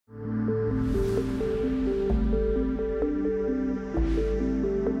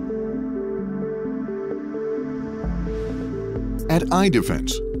At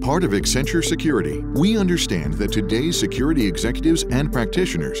iDefense, part of Accenture Security, we understand that today's security executives and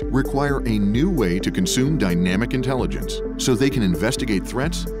practitioners require a new way to consume dynamic intelligence so they can investigate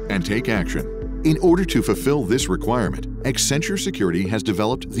threats and take action. In order to fulfill this requirement, Accenture Security has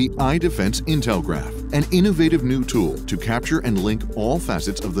developed the iDefense IntelGraph, an innovative new tool to capture and link all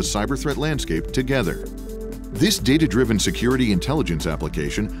facets of the cyber threat landscape together. This data-driven security intelligence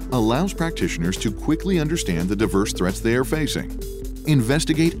application allows practitioners to quickly understand the diverse threats they are facing,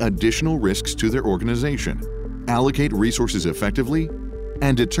 investigate additional risks to their organization, allocate resources effectively,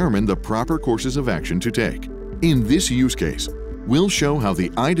 and determine the proper courses of action to take. In this use case, we'll show how the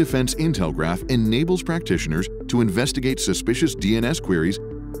iDefense IntelGraph enables practitioners to investigate suspicious DNS queries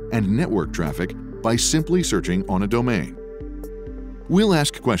and network traffic by simply searching on a domain. We'll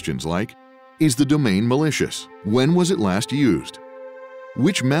ask questions like, is the domain malicious? When was it last used?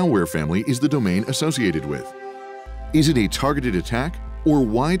 Which malware family is the domain associated with? Is it a targeted attack or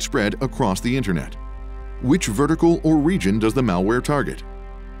widespread across the internet? Which vertical or region does the malware target?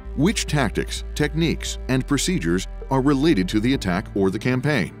 Which tactics, techniques, and procedures are related to the attack or the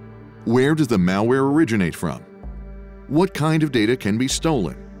campaign? Where does the malware originate from? What kind of data can be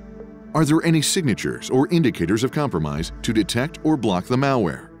stolen? Are there any signatures or indicators of compromise to detect or block the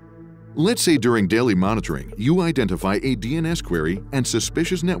malware? Let's say during daily monitoring, you identify a DNS query and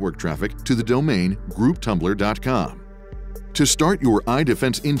suspicious network traffic to the domain grouptumblr.com. To start your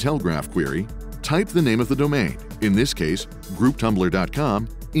iDefense IntelGraph query, type the name of the domain, in this case, grouptumblr.com,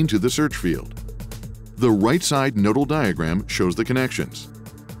 into the search field. The right side nodal diagram shows the connections.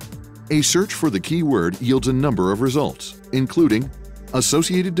 A search for the keyword yields a number of results, including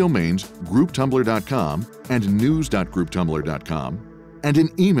associated domains grouptumblr.com and news.grouptumblr.com, and an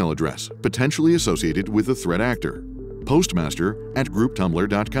email address potentially associated with the threat actor,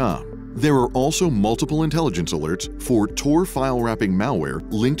 postmaster@grouptumblr.com. There are also multiple intelligence alerts for Tor file wrapping malware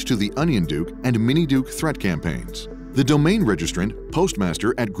linked to the OnionDuke and MiniDuke threat campaigns. The domain registrant,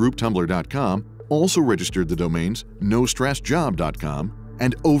 postmaster@grouptumblr.com, also registered the domains nostressjob.com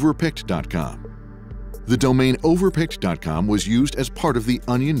and overpicked.com. The domain overpicked.com was used as part of the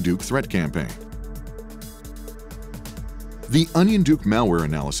OnionDuke threat campaign. The OnionDuke Malware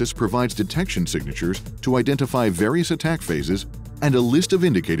Analysis provides detection signatures to identify various attack phases and a list of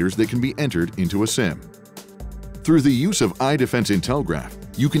indicators that can be entered into a SIM. Through the use of iDefense IntelGraph,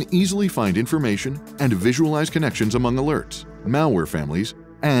 you can easily find information and visualize connections among alerts, malware families,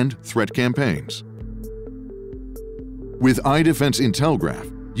 and threat campaigns. With iDefense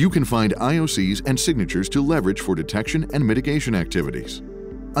IntelGraph, you can find IOCs and signatures to leverage for detection and mitigation activities,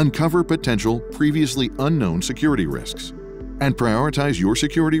 uncover potential previously unknown security risks, and prioritize your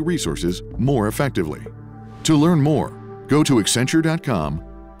security resources more effectively. To learn more, go to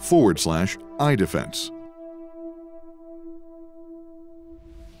accenture.com/iDefense.